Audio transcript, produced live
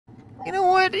You know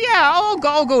what? Yeah,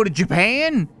 I'll go to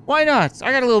Japan. Why not?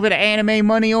 I got a little bit of anime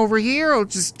money over here. I'll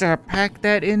just pack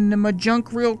that into my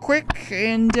junk real quick,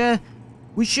 and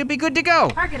we should be good to go.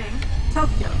 Targeting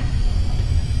Tokyo.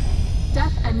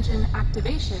 Death engine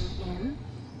activation in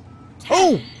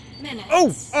 10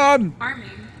 minutes. Arming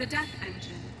the death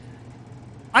engine.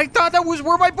 I thought that was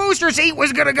where my booster seat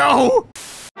was gonna go.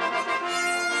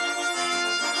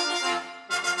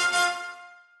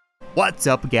 What's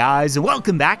up, guys, and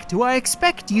welcome back to I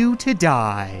Expect You to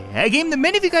Die, a game that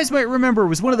many of you guys might remember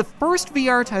was one of the first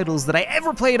VR titles that I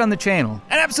ever played on the channel,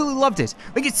 and absolutely loved it.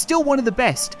 Like, it's still one of the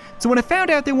best. So when I found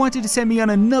out they wanted to send me on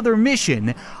another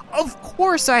mission, of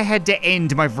course I had to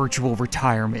end my virtual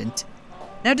retirement.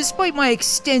 Now, despite my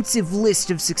extensive list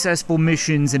of successful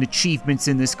missions and achievements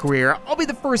in this career, I'll be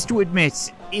the first to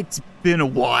admit, it's been a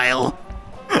while.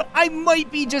 I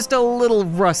might be just a little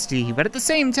rusty, but at the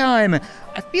same time,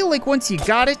 I feel like once you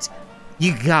got it,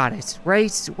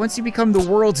 right? Once you become the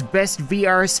world's best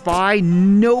VR spy,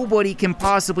 nobody can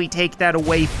possibly take that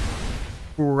away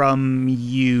from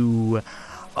you.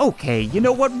 Okay, you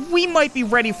know what? We might be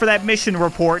ready for that mission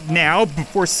report now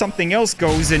before something else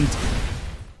goes and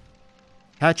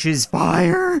catches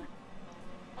fire.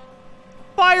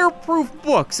 Fireproof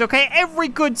books, okay? Every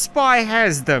good spy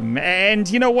has them, and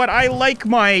you know what? I like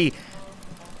my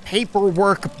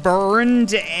paperwork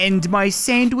burned and my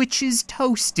sandwiches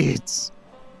toasted.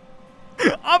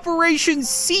 Operation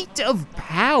Seat of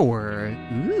Power.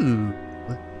 Ooh.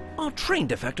 Our train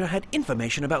defector had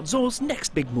information about Zor's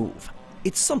next big move.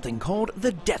 It's something called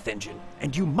the Death Engine,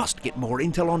 and you must get more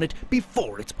intel on it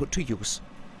before it's put to use.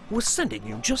 We're sending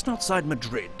you just outside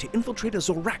Madrid to infiltrate a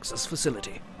Zoraxis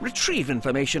facility, retrieve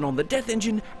information on the Death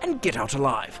Engine, and get out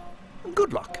alive.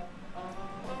 Good luck.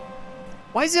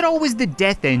 Why is it always the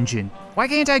Death Engine? Why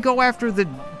can't I go after the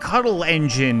Cuddle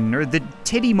Engine, or the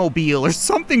Titty Mobile, or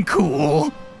something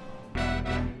cool?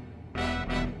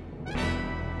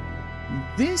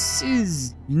 This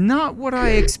is not what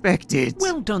I expected.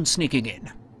 Well done sneaking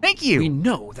in. Thank you. We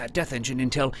know that Death Engine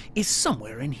intel is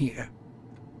somewhere in here.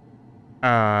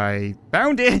 I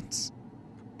found it.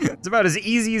 It's about as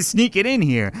easy as sneaking in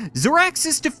here.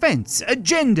 Zoraxis Defense,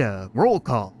 Agenda, Roll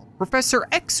Call, Professor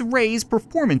X-Ray's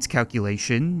Performance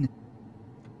Calculation,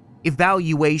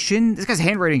 Evaluation, this guy's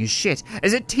handwriting is shit,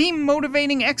 as a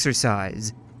team-motivating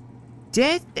exercise.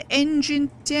 Death Engine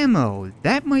Demo,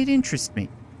 that might interest me.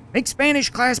 Make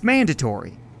Spanish class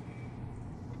mandatory.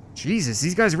 Jesus,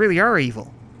 these guys really are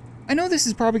evil. I know this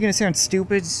is probably gonna sound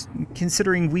stupid,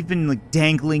 considering we've been like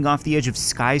dangling off the edge of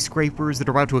skyscrapers that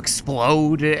are about to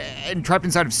explode, and trapped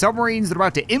inside of submarines that are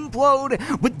about to implode,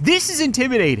 but this is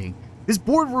intimidating. This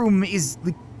boardroom is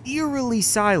like eerily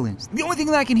silent. The only thing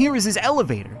that I can hear is this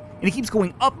elevator, and it keeps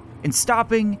going up and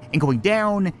stopping, and going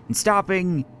down and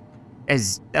stopping,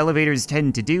 as elevators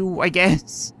tend to do, I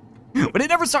guess. But it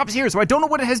never stops here, so I don't know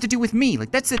what it has to do with me.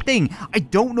 Like, that's the thing. I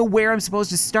don't know where I'm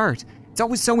supposed to start. It's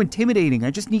always so intimidating.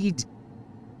 I just need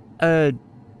a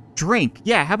drink.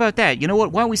 Yeah, how about that? You know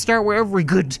what? Why don't we start where every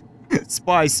good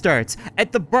spy starts?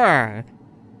 At the bar.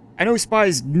 I know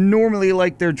spies normally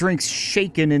like their drinks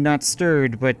shaken and not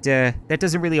stirred, but that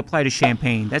doesn't really apply to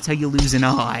champagne. That's how you lose an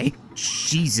eye.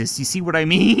 Jesus, you see what I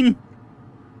mean?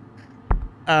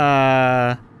 What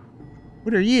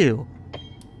are you?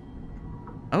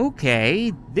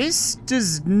 Okay, this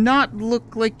does not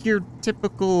look like your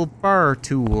typical bar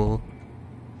tool.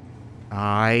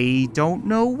 I don't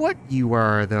know what you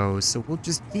are, though, so we'll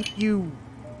just keep you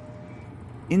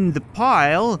in the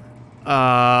pile.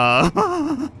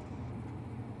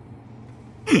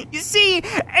 You see,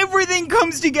 everything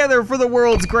comes together for the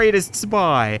world's greatest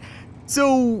spy.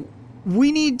 So,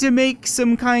 we need to make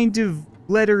some kind of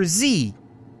letter Z.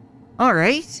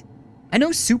 Alright. I know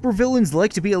supervillains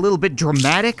like to be a little bit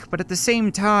dramatic, but at the same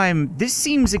time, this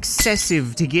seems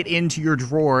excessive to get into your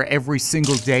drawer every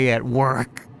single day at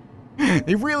work.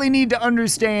 They really need to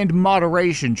understand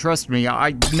moderation, trust me,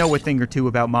 I know a thing or two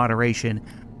about moderation.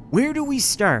 Where do we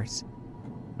start?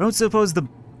 I don't suppose the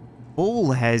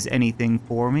bull has anything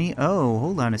for me. Oh,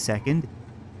 hold on a second.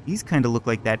 These kind of look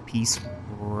like that piece,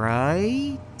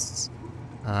 right?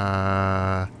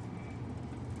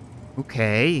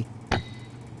 Okay.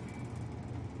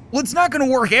 Well, it's not gonna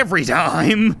work every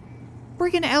time.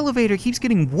 Friggin' elevator keeps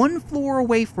getting one floor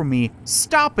away from me,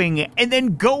 stopping, and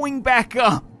then going back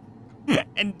up.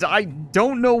 And I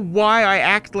don't know why I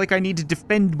act like I need to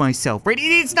defend myself, right?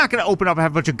 It's not gonna open up and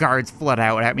have a bunch of guards flood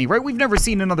out at me, right? We've never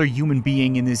seen another human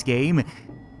being in this game.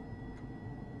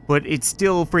 But it's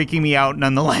still freaking me out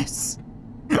nonetheless.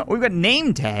 We've got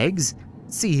name tags.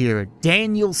 Let's see here,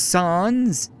 Daniel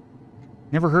Sans.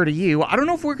 Never heard of you. I don't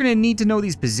know if we're gonna need to know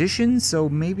these positions, so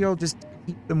maybe I'll just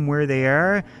keep them where they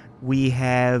are. We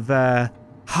have,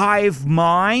 Hive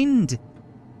Mind.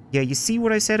 Yeah, you see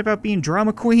what I said about being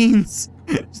drama queens?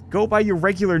 Just go by your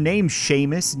regular name,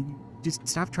 Seamus, and just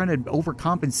stop trying to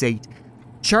overcompensate.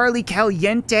 Charlie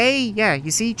Caliente. Yeah,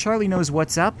 you see, Charlie knows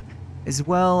what's up. As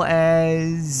well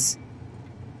as...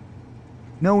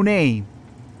 No name.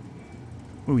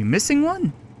 Are we missing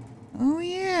one? Oh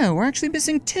yeah, we're actually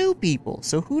missing 2 people.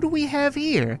 So who do we have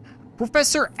here?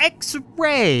 Professor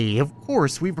X-Ray. Of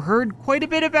course, we've heard quite a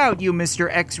bit about you, Mr.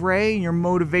 X-Ray, and your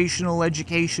motivational,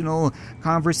 educational,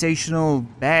 conversational,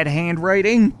 bad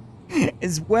handwriting.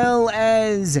 As well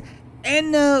as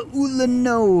Anna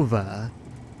Ulanova.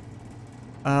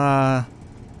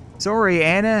 Sorry,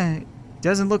 Anna.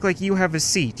 Doesn't look like you have a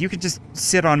seat. You could just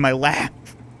sit on my lap.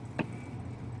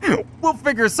 We'll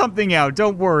figure something out.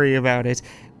 Don't worry about it.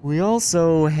 We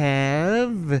also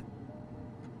have...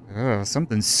 Oh,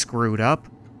 something's screwed up.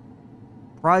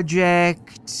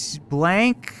 Project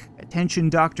blank. Attention,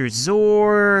 Dr.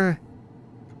 Zor.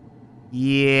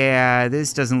 Yeah,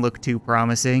 this doesn't look too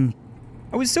promising.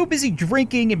 I was so busy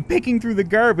drinking and picking through the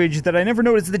garbage that I never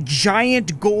noticed the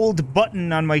giant gold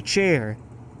button on my chair.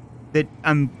 That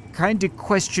I'm kind of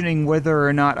questioning whether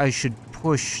or not I should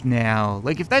push now.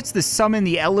 Like, if that's the summon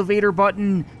the elevator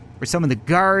button, or summon the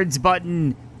guards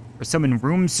button, or summon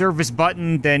room service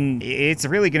button, then it's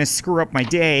really gonna screw up my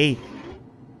day.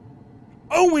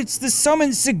 Oh, it's the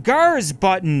summon cigars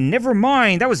button! Never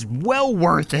mind, that was well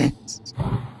worth it.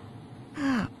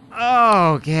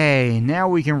 Okay, now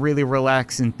we can really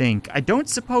relax and think. I don't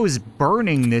suppose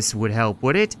burning this would help,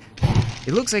 would it?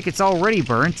 It looks like it's already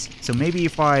burnt, so maybe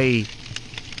if I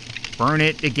burn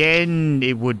it again,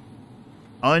 it would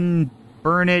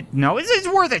unburn it. No, it's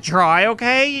worth a try,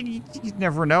 okay? You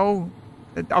never know.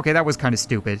 Okay, that was kind of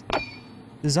stupid.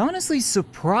 There's honestly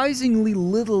surprisingly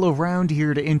little around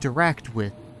here to interact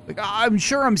with. Like, I'm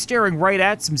sure I'm staring right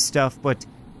at some stuff, but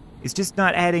it's just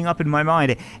not adding up in my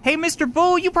mind. Hey, Mr.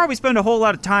 Bull, you probably spend a whole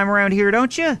lot of time around here,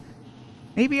 don't you?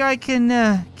 Maybe I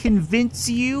can convince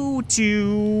you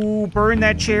to burn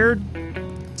that chair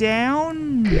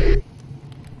down?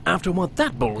 After what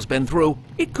that bull's been through,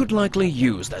 it could likely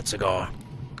use that cigar.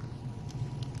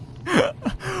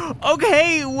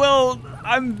 Okay, well,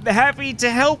 I'm happy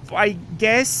to help, I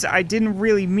guess. I didn't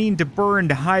really mean to burn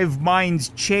Hive Mind's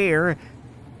chair.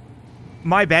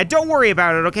 My bad. Don't worry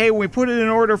about it, okay? When we put it in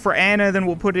order for Anna, then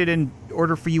we'll put it in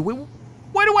order for you.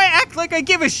 Why do I act like I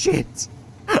give a shit?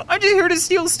 I'm just here to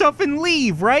steal stuff and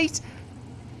leave, right?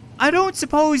 I don't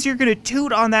suppose you're gonna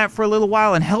toot on that for a little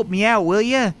while and help me out, will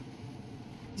ya?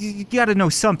 You gotta know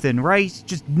something, right?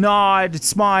 Just nod,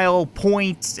 smile,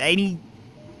 point,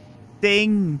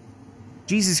 anything.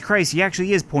 Jesus Christ, he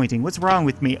actually is pointing. What's wrong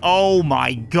with me? Oh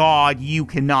my God, you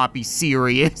cannot be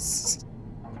serious.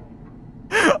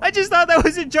 I just thought that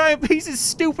was a giant piece of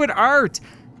stupid art.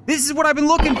 This is what I've been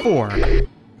looking for.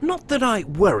 Not that I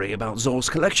worry about Zor's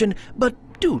collection, but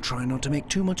do try not to make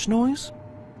too much noise.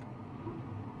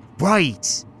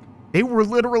 Right. They were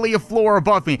literally a floor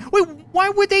above me. Wait, why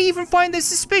would they even find this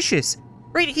suspicious?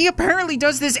 Right, he apparently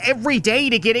does this every day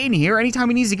to get in here. Anytime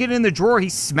he needs to get in the drawer, he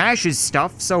smashes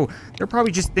stuff. So they're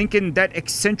probably just thinking that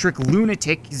eccentric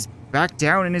lunatic is back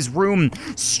down in his room,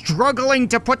 struggling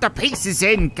to put the pieces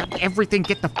in. Got everything,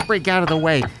 get the frig out of the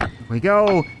way. Here we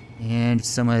go. And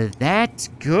some of that.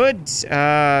 Good.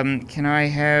 Can I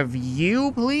have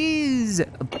you, please?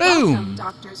 Boom! Welcome,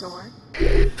 Dr. Zor.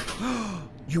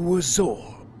 You were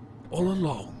Zor all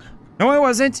along. No, I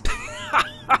wasn't.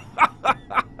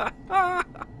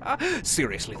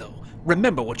 Seriously, though,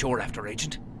 remember what you're after,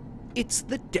 Agent. It's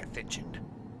the Death Engine.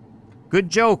 Good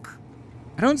joke.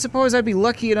 I don't suppose I'd be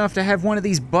lucky enough to have one of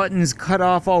these buttons cut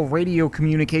off all radio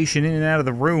communication in and out of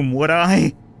the room, would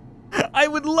I? I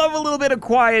would love a little bit of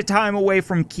quiet time away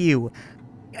from Q.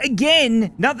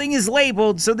 Again, nothing is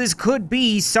labeled, so this could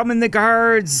be summon the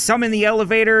guards, summon the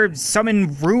elevator,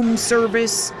 summon room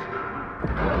service.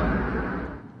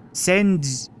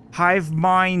 Send Hive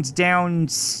Mind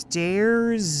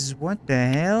downstairs? What the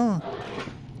hell?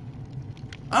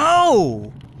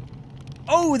 Oh!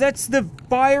 Oh, that's the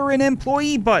fire an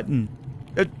employee button.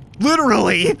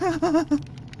 Literally!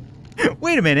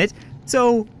 Wait a minute.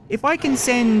 So, if I can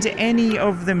send any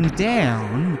of them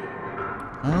down...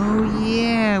 Oh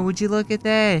yeah, would you look at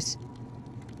that?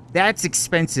 That's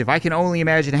expensive. I can only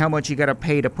imagine how much you gotta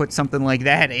pay to put something like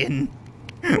that in.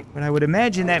 But I would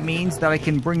imagine that means that I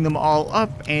can bring them all up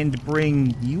and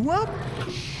bring you up?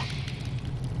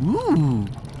 Ooh.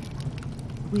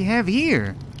 What do we have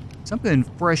here? Something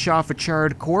fresh off a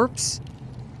charred corpse.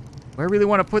 Do I really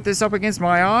want to put this up against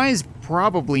my eyes?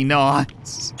 probably not.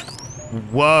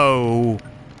 Whoa.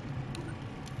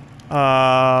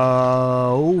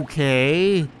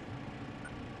 Okay. Is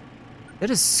that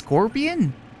a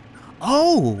scorpion?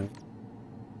 Oh.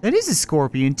 That is a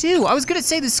scorpion, too. I was gonna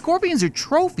say the scorpions are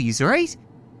trophies, right?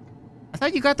 I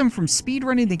thought you got them from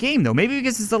speedrunning the game, though. Maybe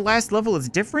because it's the last level, it's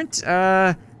different?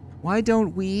 Why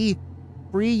don't we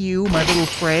free you, my little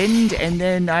friend, and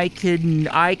then I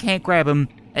can't grab him.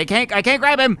 I can't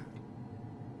grab him!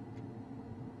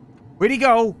 Where'd he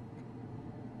go?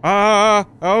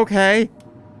 Okay.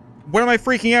 What am I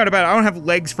freaking out about? I don't have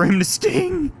legs for him to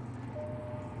sting.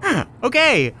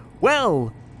 Okay,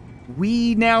 well,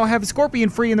 we now have a scorpion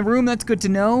free in the room. That's good to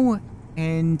know.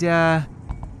 And, a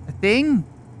thing?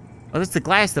 Oh, that's the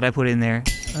glass that I put in there.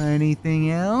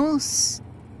 Anything else?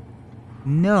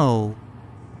 No.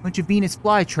 Bunch of Venus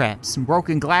flytraps, some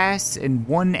broken glass, and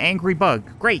one angry bug.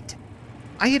 Great.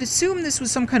 I had assumed this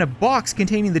was some kind of box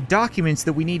containing the documents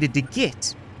that we needed to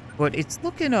get, but it's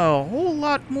looking a whole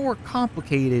lot more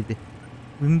complicated.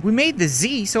 We made the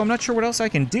Z, so I'm not sure what else I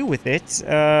can do with it.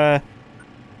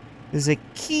 There's a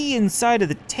key inside of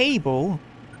the table,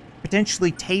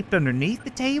 potentially taped underneath the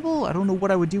table. I don't know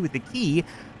what I would do with the key.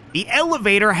 The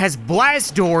elevator has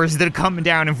blast doors that are coming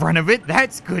down in front of it.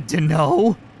 That's good to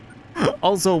know.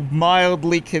 Also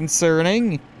mildly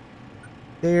concerning.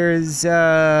 There's,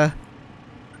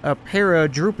 a pair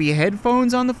of droopy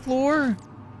headphones on the floor.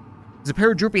 There's a pair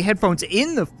of droopy headphones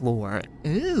in the floor.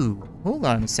 Ooh, hold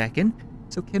on a second.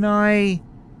 So can't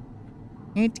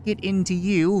get into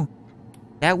you.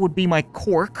 That would be my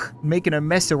cork, making a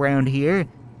mess around here.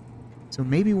 So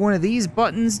maybe one of these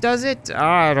buttons does it?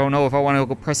 I don't know if I want to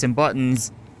go pressing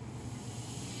buttons.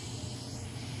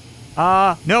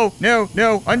 No,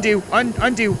 undo.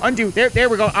 There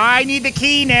we go. I need the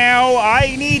key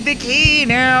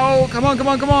now. Come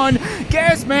on.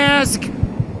 Gas mask.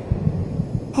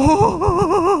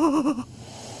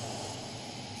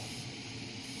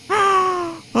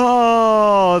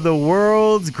 Oh, the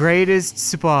world's greatest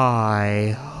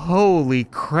spy. Holy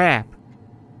crap.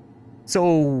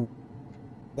 So,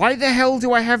 why the hell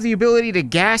do I have the ability to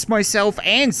gas myself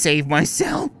and save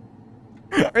myself?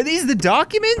 Are these the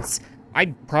documents?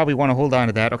 I'd probably want to hold on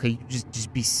to that. Okay,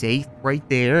 just be safe right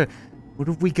there. What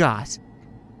have we got?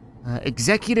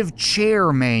 Executive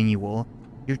chair manual.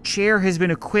 Your chair has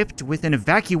been equipped with an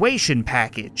evacuation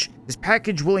package. This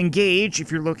package will engage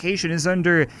if your location is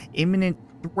under imminent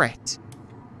threat.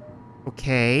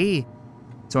 Okay.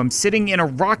 So I'm sitting in a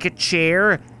rocket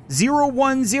chair.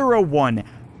 0101.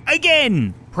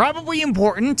 Again, probably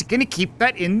important. Gonna keep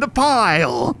that in the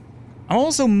pile. I'm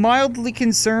also mildly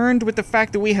concerned with the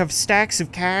fact that we have stacks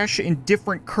of cash in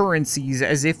different currencies,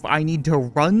 as if I need to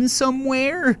run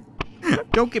somewhere.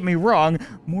 Don't get me wrong,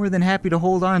 more than happy to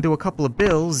hold on to a couple of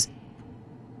bills,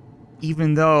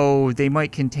 even though they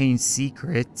might contain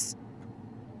secrets.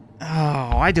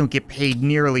 Oh, I don't get paid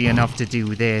nearly enough to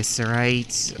do this,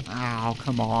 alright? Oh,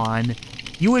 come on.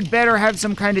 You had better have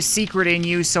some kind of secret in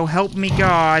you, so help me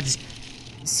God.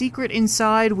 The secret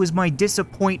inside was my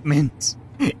disappointment.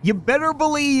 You better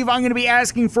believe I'm gonna be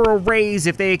asking for a raise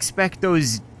if they expect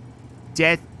those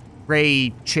death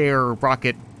ray chair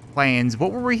rocket plans.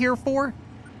 What were we here for?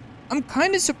 I'm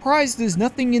kind of surprised there's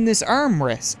nothing in this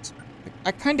armrest.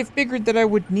 I kind of figured that I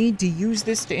would need to use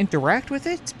this to interact with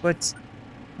it, but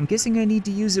I'm guessing I need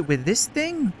to use it with this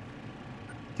thing?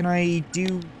 Can I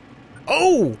do...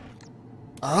 Oh!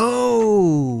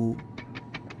 Oh!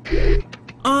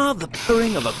 The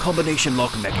purring of a combination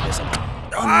lock mechanism.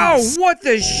 Oh, what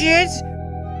the shit?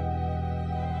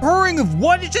 Purring of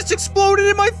what? It just exploded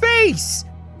in my face!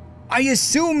 I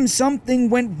assume something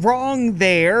went wrong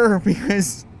there,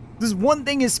 because there's one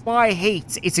thing a spy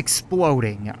hates, it's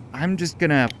exploding. I'm just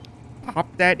gonna pop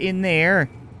that in there.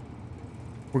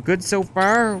 We're good so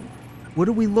far? What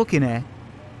are we looking at?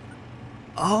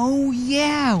 Oh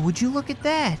yeah, would you look at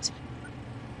that?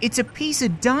 It's a piece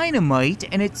of dynamite,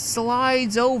 and it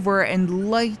slides over and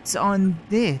lights on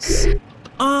this.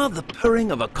 The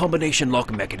purring of a combination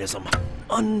lock mechanism.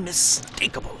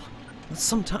 Unmistakable.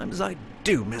 Sometimes I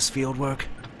do miss field work.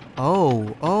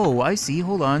 Oh, I see.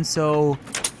 Hold on, so...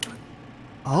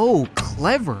 Oh,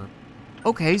 clever.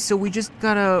 Okay, so we just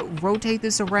gotta rotate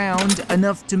this around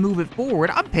enough to move it forward.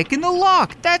 I'm picking the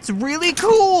lock. That's really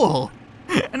cool.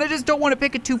 And I just don't want to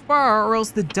pick it too far or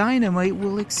else the dynamite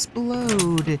will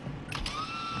explode.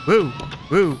 Woo.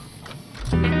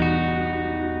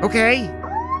 Okay.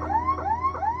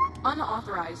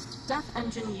 Unauthorized death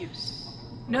engine use.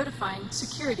 Notifying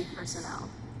security personnel.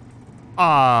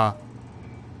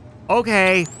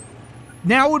 Okay.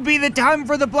 Now would be the time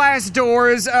for the blast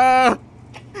doors.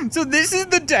 So this is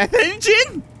the death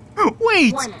engine?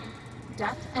 Wait! Warning.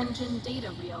 Death engine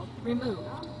data reel removed.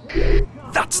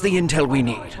 That's the intel we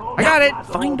need. I got it!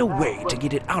 Find a way to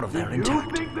get it out of there You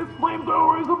intact. think this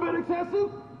flamethrower is a bit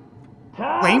excessive?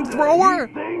 Flamethrower?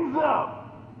 Time to heat things up.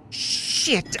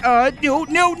 Shit, no.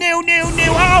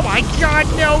 Oh my god,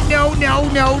 no.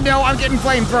 I'm getting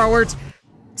flamethrowers.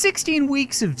 16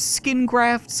 weeks of skin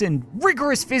grafts and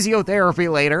rigorous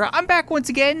physiotherapy later, I'm back once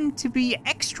again to be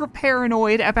extra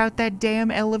paranoid about that damn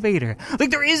elevator.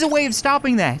 Like, there is a way of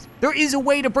stopping that. There is a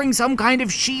way to bring some kind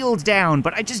of shield down,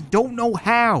 but I just don't know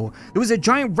how. There was a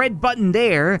giant red button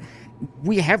there.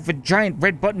 We have a giant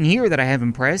red button here that I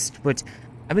haven't pressed, but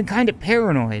I've been kind of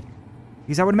paranoid.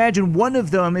 Because I would imagine one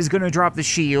of them is going to drop the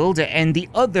shield, and the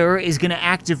other is going to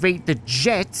activate the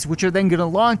jets, which are then going to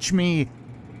launch me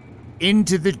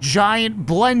into the giant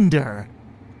blender.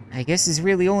 I guess there's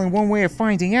really only one way of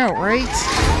finding out, right?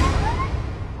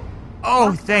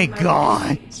 Oh, thank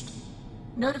God.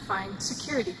 Notifying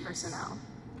security personnel.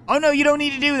 Oh no, you don't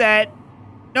need to do that.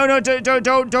 No,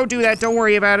 don't do that. Don't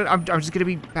worry about it. I'm just gonna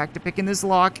be back to picking this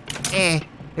lock.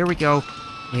 There we go.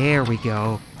 There we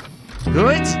go.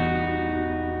 Good?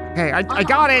 Okay, I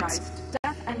got it. Unauthorized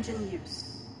death engine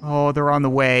use. Oh, they're on the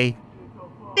way.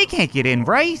 They can't get in,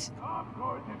 right? Of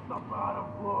course it's the bottom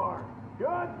floor.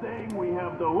 Good thing we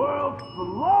have the world's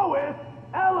slowest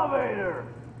elevator.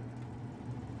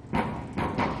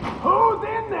 Who's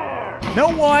in there? No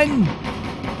one. We're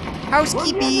getting in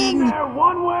Housekeeping. there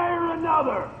one way or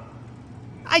another.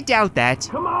 I doubt that.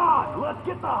 Come on, let's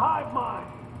get the hive mind.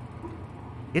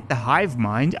 Get the hive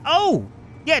mind? Oh!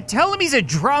 Yeah, tell him he's a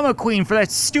drama queen for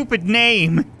that stupid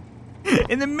name.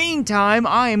 In the meantime,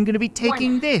 I am gonna be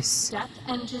taking Warning. this. Death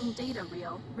engine data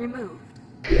reel removed.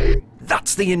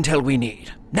 That's the intel we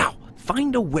need. Now,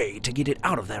 find a way to get it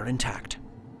out of there intact.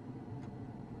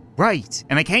 Right,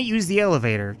 and I can't use the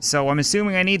elevator, so I'm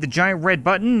assuming I need the giant red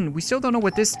button. We still don't know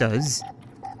what this does.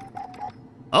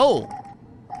 Oh.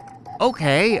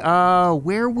 Okay,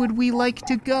 where would we like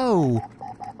to go?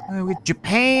 With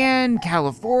Japan,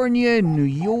 California, New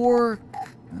York.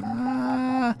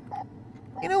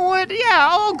 You know what? Yeah,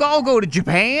 I'll go to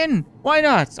Japan. Why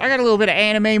not? I got a little bit of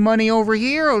anime money over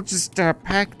here. I'll just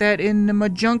pack that into my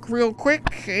junk real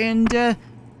quick, and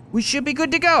we should be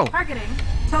good to go. Targeting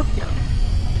Tokyo.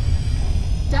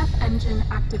 Death engine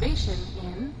activation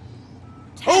in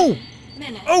 10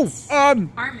 minutes.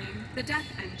 Arming the death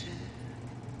engine.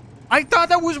 I thought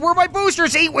that was where my booster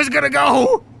seat was gonna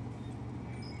go.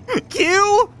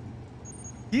 Q?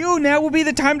 Q, now will be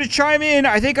the time to chime in.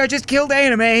 I think I just killed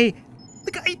anime.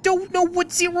 Like, I don't know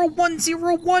what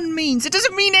 0101 means. It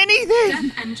doesn't mean anything.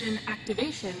 Death engine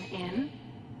activation in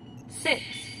 6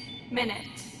 minutes.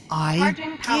 I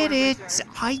Charging power get it. reserve.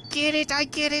 I get it.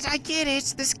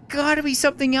 There's gotta be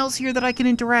something else here that I can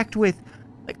interact with.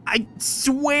 Like, I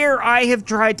swear I have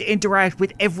tried to interact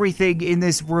with everything in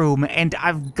this room, and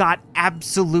I've got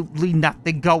absolutely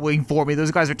nothing going for me.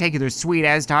 Those guys are taking their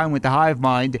sweet-ass time with the hive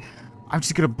mind. I'm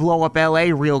just gonna blow up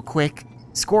LA real quick.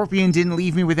 Scorpion didn't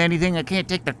leave me with anything. I can't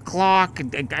take the clock.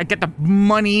 I get the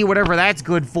money, whatever that's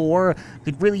good for.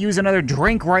 Could really use another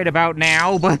drink right about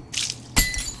now, but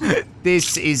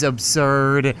this is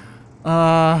absurd.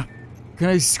 Can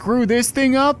I screw this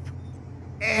thing up?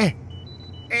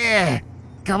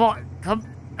 Come on.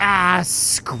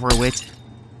 Screw it.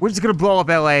 We're just gonna blow up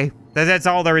LA. That's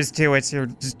all there is to it. So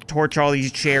just torch all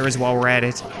these chairs while we're at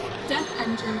it. Death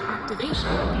engine activation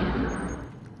in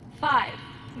 5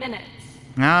 minutes.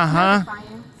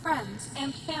 Notifying friends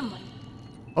and family.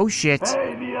 Oh shit.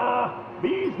 Hey, the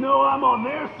bees know I'm on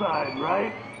their side,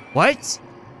 right? What?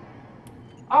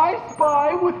 I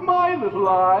spy with my little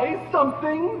eye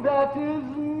something that is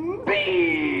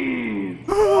bees.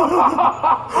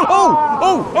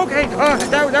 Oh, okay.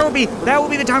 That would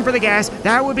be the time for the gas.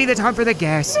 That would be the time for the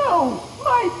gas. No,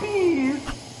 my bees.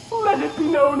 Let it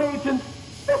be known, agent.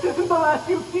 This isn't the last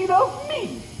you've seen of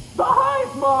me, the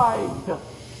hive mind.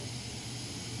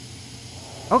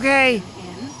 Okay.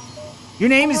 Your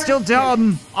name is still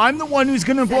dumb. I'm the one who's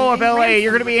gonna blow up LA.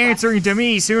 You're gonna be answering to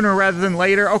me sooner rather than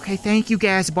later. Okay, thank you,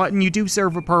 gas button. You do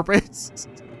serve a purpose.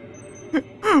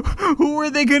 Who are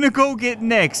they gonna go get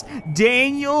next?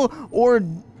 Daniel or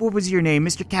what was your name?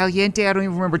 Mr. Caliente? I don't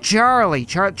even remember. Charlie.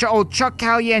 Chuck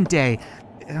Caliente.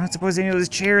 I don't suppose any of those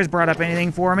chairs brought up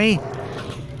anything for me.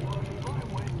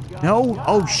 No?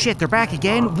 Oh shit, they're back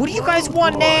again. What do you guys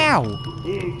want now?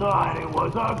 He thought it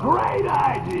was a great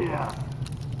idea.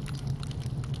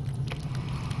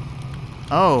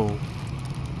 Oh.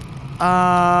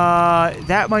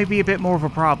 That might be a bit more of a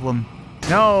problem.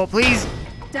 No, please.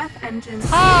 Death engine.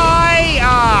 Hi!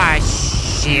 Ah,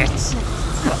 shit.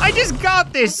 I just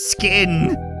got this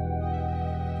skin.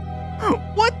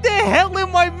 What the hell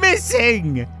am I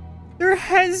missing? There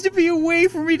has to be a way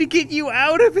for me to get you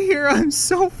out of here. I'm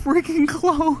so freaking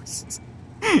close.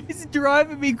 It's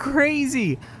driving me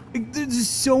crazy. Like, there's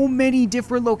so many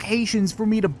different locations for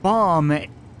me to bomb,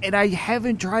 and I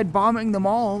haven't tried bombing them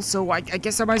all, so I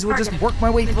guess I might as well just work my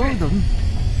way through them.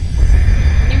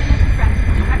 Imminent threat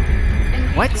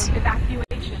detected. What? Engaging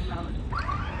evacuation mode.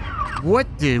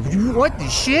 What the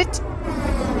shit?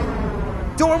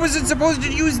 So I wasn't supposed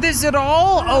to use this at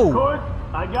all? Oh. Court,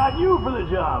 I got you for the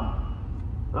job.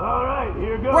 All right,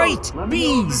 here goes. Right, Let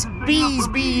me know if bees, this is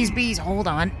bees, enough for bees. Hold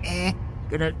on.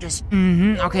 Gonna just,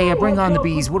 Okay, yeah, bring on the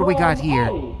bees. What do we got here?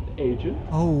 Agent.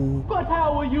 Oh. But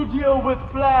how will you deal with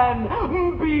Plan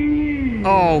B?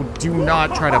 Oh, do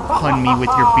not try to pun me with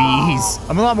your bees.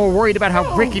 I'm a lot more worried about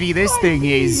how rickety this thing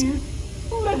is.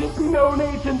 Let it be known,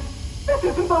 Agent, this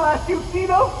isn't the last you've seen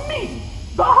of me,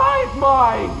 the hive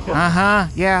mind. Uh-huh,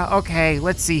 yeah, okay,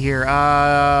 let's see here.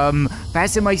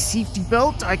 Fasten my safety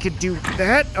belt, I could do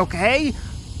that, okay.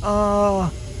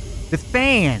 The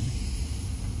fan.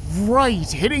 Right,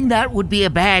 hitting that would be a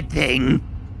bad thing.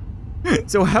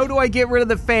 So how do I get rid of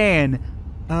the fan?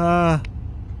 We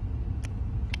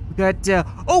got,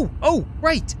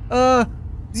 right,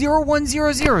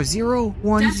 0100, 010.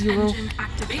 Death engine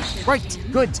activation. Right,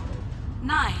 in good.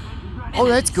 9 Oh,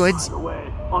 that's good. By the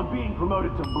way, on being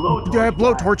promoted to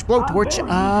blowtorch. Blowtorch. I'm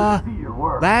very eager to see your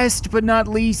work. Last but not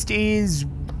least is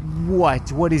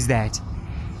what? What is that?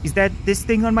 Is that this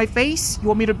thing on my face? You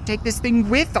want me to take this thing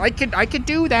with? I could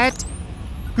do that.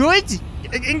 Good.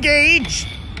 Engage.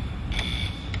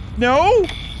 No?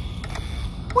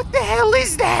 What the hell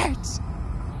is that?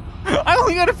 I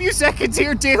only got a few seconds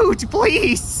here, dude.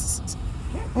 Please.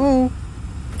 Oh.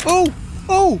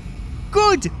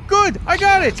 Good. I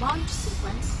got it. Launch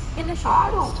sequence initialized.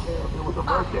 I don't care if it was a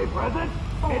birthday present.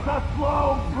 It's a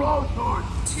slow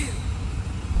blowtorch. 2,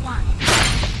 1.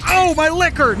 Oh, my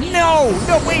liquor! No,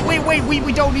 wait,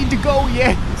 we don't need to go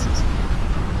yet.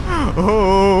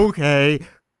 Okay.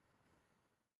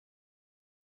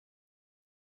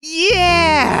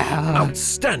 Yeah!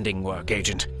 Outstanding work,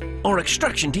 Agent. Our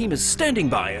extraction team is standing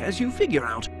by as you figure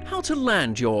out how to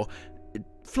land your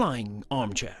flying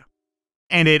armchair.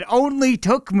 And it only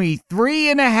took me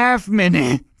 3.5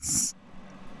 minutes.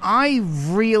 I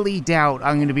really doubt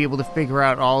I'm gonna be able to figure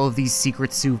out all of these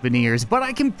secret souvenirs, but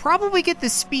I can probably get the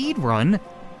speed run.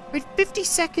 But 50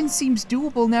 seconds seems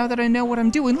doable now that I know what I'm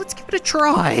doing. Let's give it a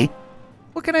try.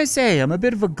 What can I say? I'm a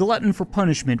bit of a glutton for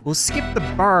punishment. We'll skip the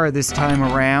bar this time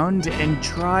around and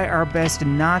try our best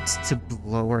not to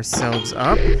blow ourselves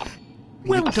up.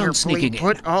 Well done sneaking in.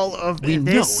 Put all of We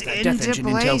this know that death into engine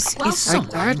place. intel is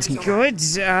sometimes That's good.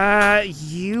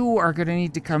 You are gonna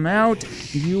need to come out.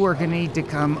 You are gonna need to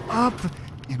come up.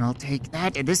 And I'll take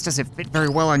that. And this doesn't fit very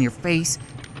well on your face.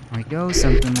 There we go,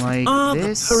 something like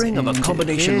this. The purring of a and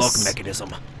combination lock this.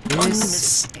 mechanism. This.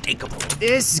 Unmistakable.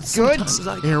 This good. Sometimes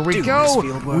I There we do go. miss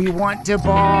field work. We want to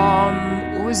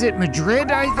bomb. What was it? Madrid,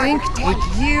 I think. Take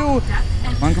you.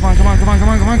 Come on.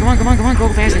 Go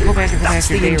faster. That's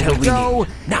the There intel we we go. need.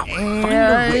 Now, find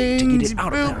a way to get it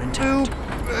out of there intact.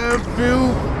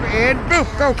 Boop, and boop.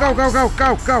 Go.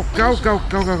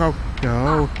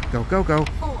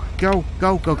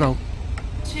 Go.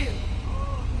 2,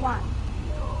 1.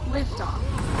 Liftoff.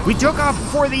 We took off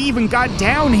before they even got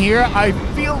down here. I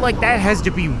feel like that has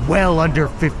to be well under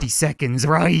 50 seconds,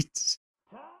 right?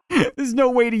 There's no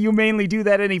way to humanely do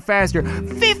that any faster.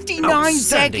 59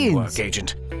 Outstanding seconds! work,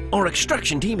 Agent. Our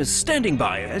extraction team is standing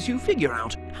by as you figure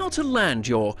out how to land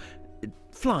your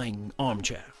flying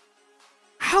armchair.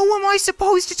 How am I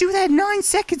supposed to do that 9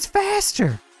 seconds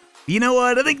faster? You know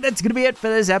what, I think that's gonna be it for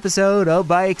this episode of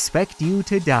I Expect You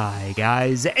to Die,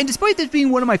 guys. And despite this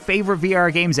being one of my favorite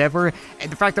VR games ever,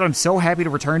 and the fact that I'm so happy to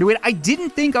return to it, I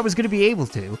didn't think I was gonna be able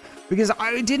to, because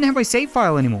I didn't have my save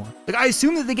file anymore. Like, I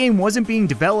assumed that the game wasn't being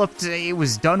developed, it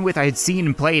was done with, I had seen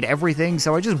and played everything,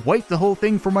 so I just wiped the whole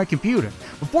thing from my computer.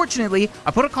 But fortunately,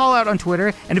 I put a call out on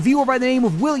Twitter, and a viewer by the name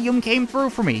of William came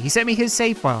through for me. He sent me his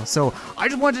save file, so I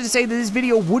just wanted to say that this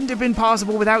video wouldn't have been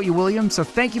possible without you, William, so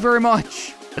thank you very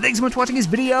much. Thanks so much for watching this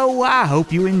video, I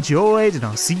hope you enjoyed, and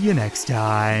I'll see you next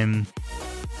time.